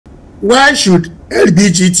why should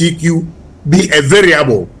LGBTQ be a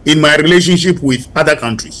variable in my relationship with other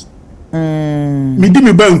countries? Me di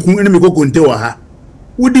me banku ene me kokonte wa ha.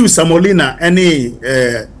 Wodi Samolina any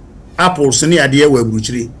apples ni ade wa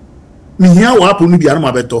buruchiri. Me hia wa apple no bia no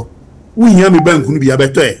mabeto. Wo hia me banku no bia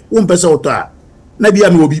beto e. Wo mpese oto a. Na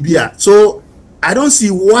bia me obibia. So I don't see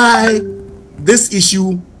why this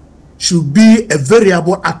issue should be a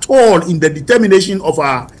variable at all in the determination of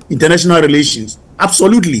our international relations.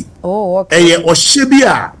 Absolutely. Oh, okay.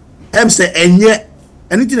 Oshebia say enye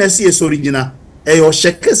anything I see is original.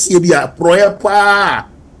 Oshekesi bia proya pa.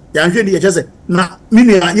 Ya nhwe di say na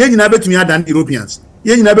mini ye nyina betumi adan Europeans.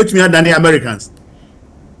 Ye nyina betumi adan Americans.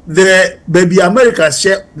 The baby Americans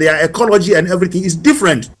share their ecology and everything is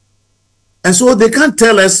different. And so they can't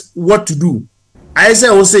tell us what to do. I say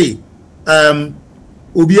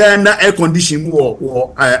Obia na air condition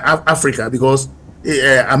or Africa because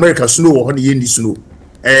America snow or the snow.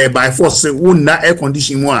 By force na air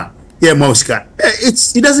condition one here Moscow.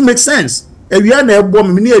 It doesn't make sense. We are na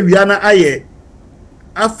bomb me we are na aye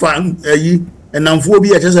afan yi enamfo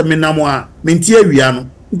bi a chese me nam a menti awia no.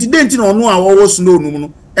 Nti denti no no a wo snow no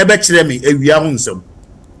no e be kire me awia ho nsem.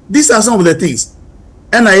 These are some of the things.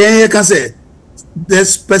 And I can say the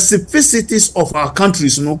specificities of our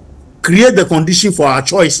countries, create the condition for our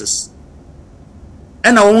choices.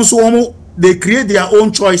 And also they create their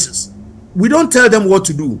own choices. We don't tell them what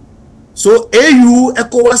to do. So AU,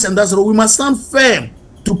 ECOWAS, and that's what we must stand firm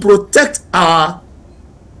to protect our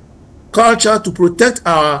culture, to protect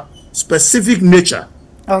our specific nature.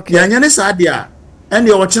 Okay. Yanyane sadia, and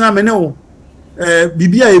the wachina meneo,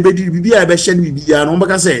 bibia ebedi, bibia ebeshen bibia, no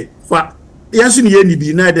mbaka say, fa, yansu ni ye ni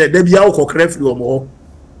bi na de bia wo kokre firi omo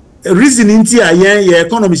reason nti a yen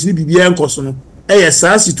economics ni bibia enkoso no e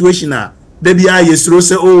sa situation a de bia yesro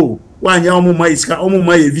se o wanya omo ma iska omo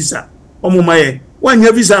ma ye visa omo ma ye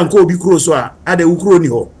wanya visa nko obi kro so a ade ukro ni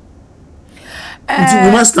ho nti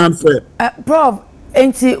we must stand fair. Prof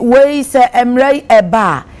enti we se emrai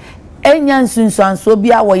eba enya nsunsuanso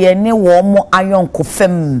bia wo ye ne wo mo ayonko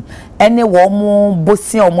fam ene wo mo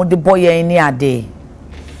bosi omo de boye ni ade.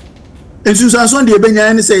 And Susan de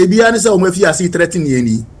Benyan say, Bian is almost threatening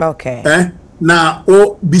ye. Okay. Now,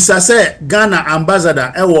 Bisase, Ghana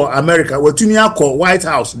ambassador, America, what to me I call White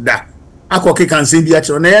House, da. I call can say the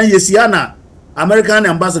actual. Yesiana, American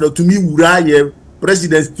ambassador to me, Ura,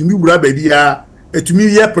 president to me, Ura, to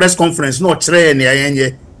me, press conference, not train.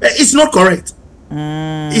 It's not correct.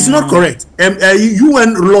 It's not correct.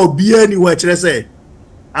 UN law be anywhere, say,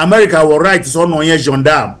 America will write so no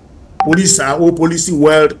gendarme, police, police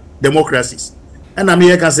world. Democracies. And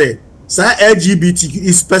America say, LGBTQ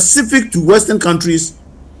is specific to Western countries,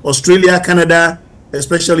 Australia, Canada,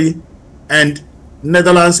 especially, and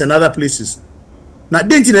Netherlands and other places. Now,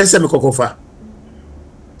 didn't you say me kokofa?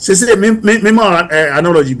 Say me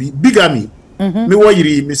analogy be bigamy. Me wa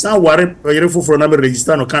yiri me san ware yiri foforo na me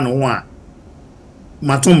register no kan ho a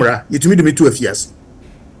matomra yetumi de me to afias.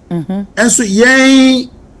 And so yen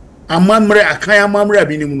amamre akan amamre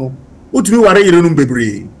abinim no utumi ware yiri no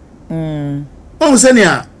bebre.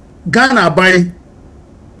 Ghana by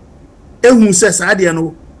ehun says adia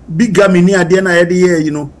no bigamy ni adia na yede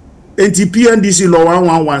ye NTP law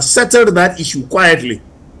 111 settled that issue quietly.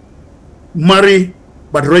 Marry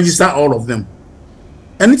but register all of them.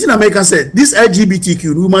 And in America said this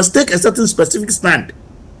LGBTQ we must take a certain specific stand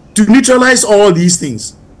to neutralize all these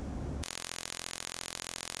things.